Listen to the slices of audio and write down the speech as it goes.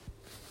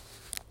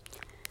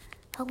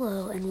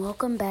Hello, and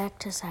welcome back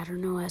to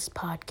Saturn OS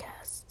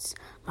Podcasts.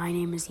 My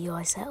name is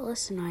Eli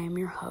Settless, and I am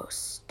your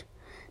host.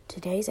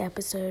 Today's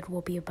episode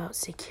will be about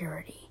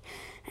security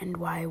and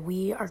why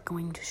we are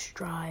going to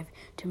strive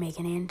to make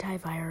an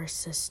antivirus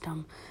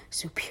system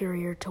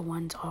superior to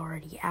ones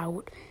already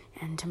out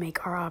and to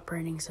make our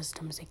operating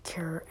system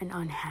secure and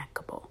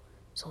unhackable.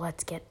 So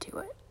let's get to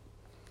it.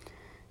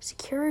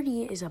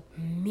 Security is a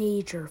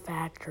major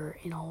factor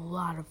in a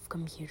lot of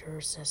computer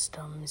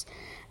systems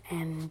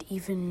and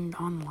even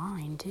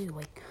online too.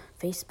 Like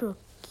Facebook,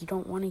 you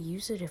don't want to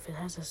use it if it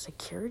has a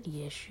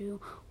security issue.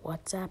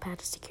 WhatsApp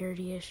had a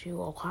security issue.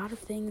 A lot of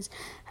things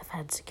have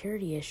had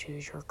security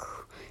issues.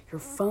 Your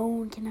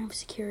phone can have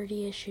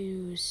security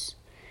issues.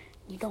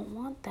 You don't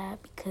want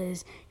that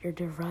because your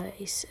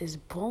device is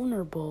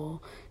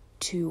vulnerable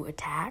to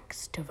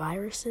attacks, to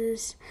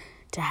viruses,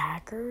 to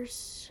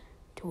hackers,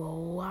 to a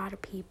lot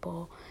of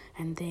people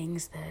and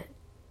things that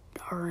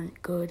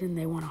aren't good and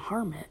they want to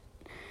harm it.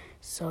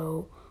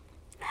 So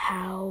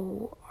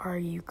how are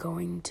you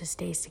going to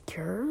stay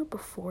secure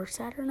before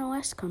Saturn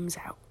OS comes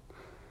out?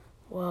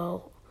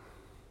 Well,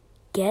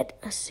 get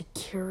a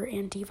secure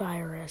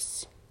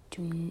antivirus.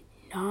 Do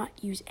not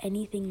use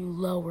anything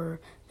lower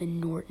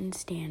than Norton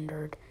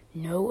Standard.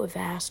 No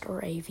Avast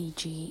or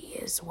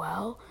AVG as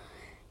well.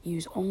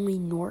 Use only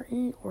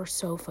Norton or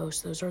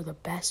Sophos. Those are the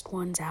best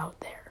ones out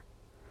there.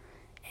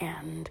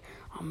 And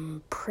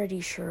I'm pretty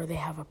sure they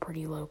have a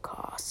pretty low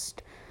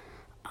cost.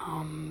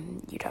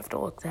 You'd have to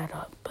look that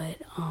up, but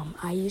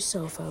I use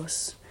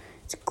Sophos.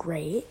 It's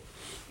great.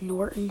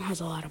 Norton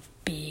has a lot of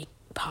big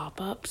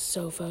pop-ups.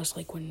 Sophos,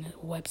 like when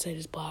a website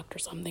is blocked or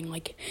something,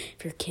 like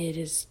if your kid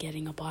is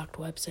getting a blocked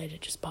website, it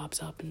just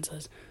pops up and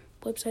says,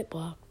 website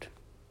blocked,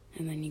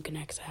 and then you can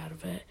exit out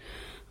of it.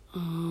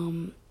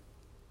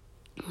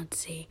 Let's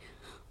see.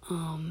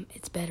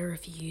 It's better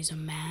if you use a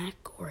Mac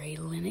or a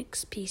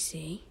Linux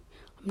PC.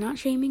 I'm not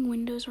shaming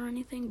Windows or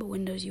anything, but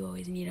Windows, you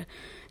always need an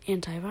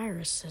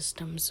antivirus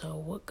system, so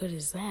what good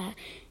is that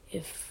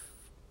if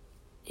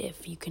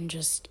you can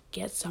just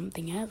get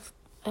something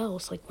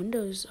else, like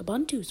Windows,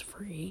 Ubuntu's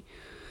free.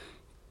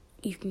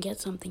 You can get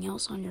something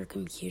else on your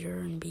computer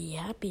and be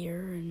happier,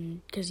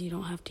 and because you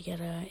don't have to get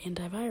an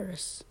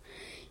antivirus.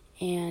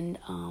 And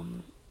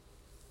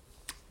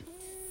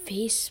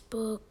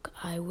Facebook,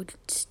 I would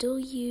still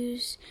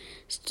use,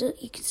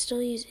 you can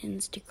still use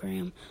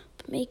Instagram,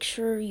 but make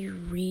sure you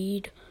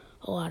read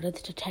a lot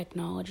of the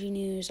technology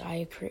news.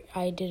 I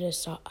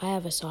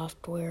have a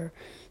software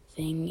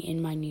thing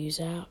in my news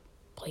app,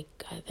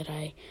 that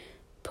I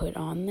put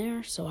on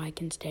there so I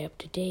can stay up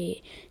to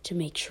date to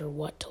make sure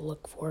what to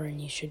look for, and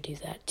you should do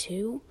that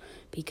too,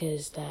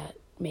 because that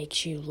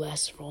makes you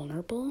less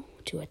vulnerable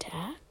to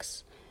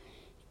attacks.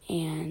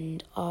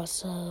 And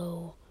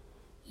also,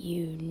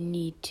 you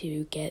need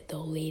to get the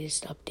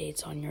latest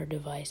updates on your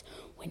device.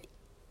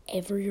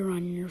 Whenever you're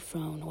on your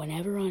phone,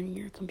 whenever on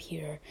your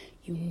computer,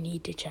 you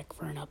need to check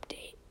for an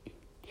update,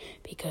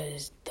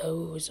 because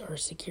those are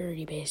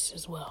security based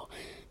as well.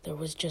 There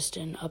was just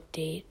an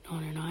update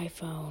on an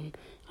iPhone,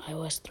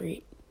 iOS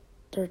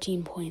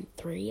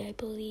 13.3, I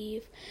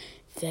believe,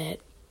 that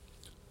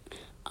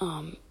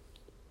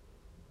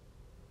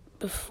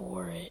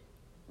before it,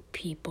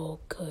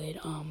 people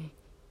could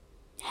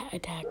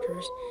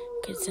attackers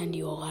could send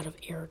you a lot of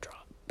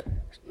airdrop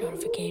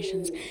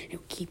notifications. It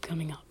would keep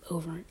coming up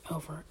over and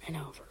over and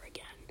over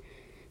again.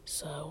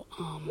 So,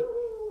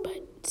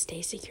 but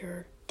stay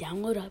secure,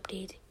 download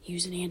updates,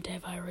 use an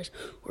antivirus,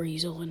 or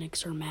use a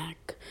Linux or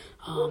Mac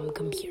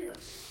computer.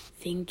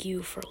 Thank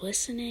you for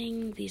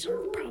listening. These are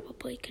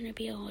probably going to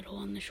be a little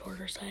on the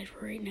shorter side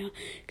for right now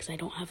because I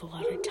don't have a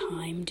lot of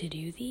time to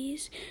do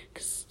these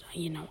because,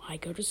 I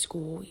go to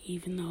school.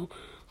 Even though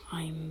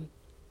I'm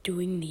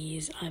doing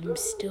these,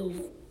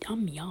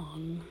 I'm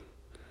young.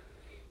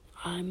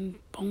 I'm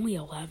only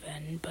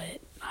 11,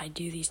 but I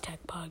do these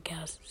tech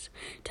podcasts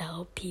to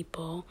help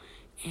people.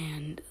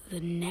 And the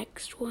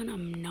next one,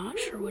 I'm not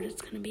sure what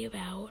it's going to be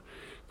about,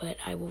 but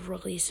I will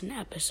release an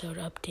episode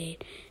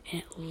update in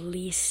at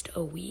least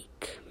a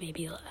week,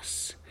 maybe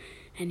less.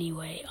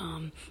 Anyway,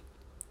 I'm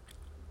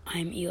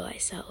Eli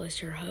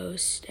Settless, your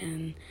host,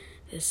 and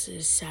this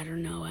is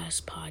Saturn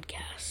OS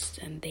Podcast,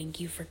 and thank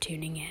you for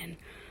tuning in.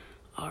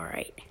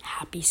 Alright,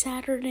 happy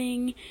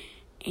Saturday,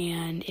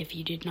 and if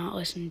you did not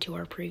listen to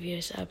our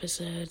previous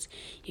episodes,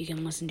 you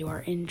can listen to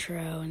our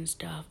intro and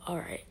stuff.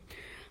 Alright,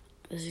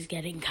 this is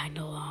getting kind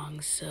of long,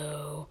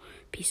 so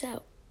peace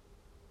out.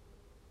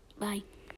 Bye.